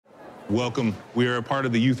Welcome. We are a part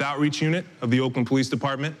of the Youth Outreach Unit of the Oakland Police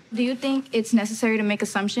Department. Do you think it's necessary to make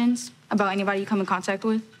assumptions about anybody you come in contact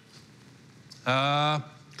with?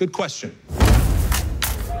 Good question.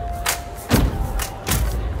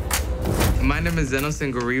 My name is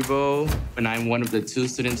Zenelson Garibo, and I'm one of the 2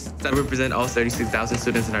 students that represent all 36,000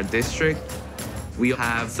 students in our district. We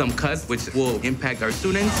have some cuts which will impact our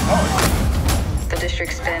students. The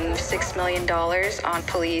district spends $6 million on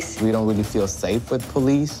police. We don't really feel safe with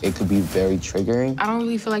police. It could be very triggering. I don't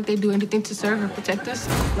really feel like they do anything to serve or protect us.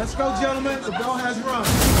 Let's go, gentlemen. The bell has rung.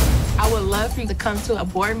 I would love for you to come to a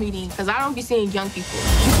board meeting because I don't be seeing young people.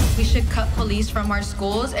 We should cut police from our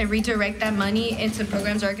schools and redirect that money into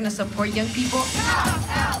programs that are going to support young people. Time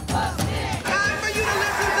for you to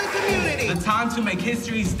listen to the community. The time to make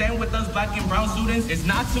history stand with us Black and brown students is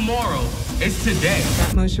not tomorrow, it's today.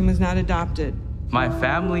 That motion was not adopted. My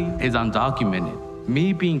family is undocumented.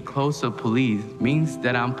 Me being close to police means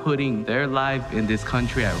that I'm putting their life in this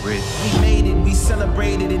country at risk. We made it, we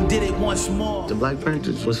celebrated, and did it once more. The Black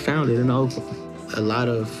Panthers was founded in Oakland. A lot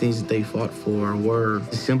of things that they fought for were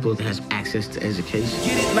simple as access to education.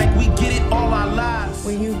 Get it like we get it all our lives.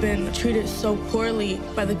 When you've been treated so poorly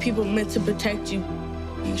by the people meant to protect you,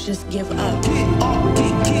 you just give up. Get up,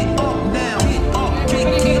 get up now. Get up,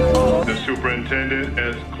 get up. The superintendent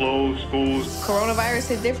has closed schools. Coronavirus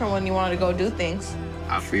hit different when you want to go do things.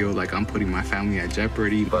 I feel like I'm putting my family at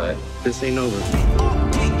jeopardy, but this ain't over.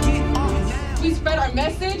 We spread our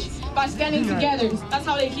message by standing together. That's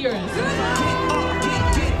how they hear us.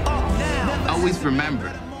 Always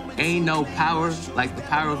remember, ain't no power like the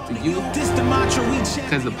power of the youth,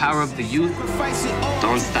 because the power of the youth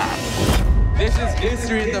don't stop. This is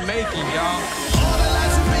history in the making, y'all.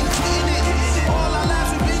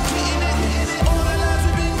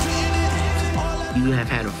 You have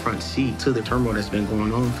had a front seat to the turmoil that's been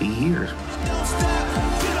going on for years.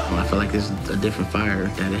 I feel like this is a different fire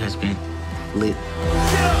that it has been lit.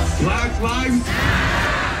 Black lives,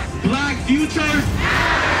 Black future,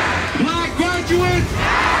 Black graduates,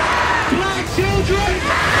 Black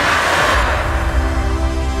children.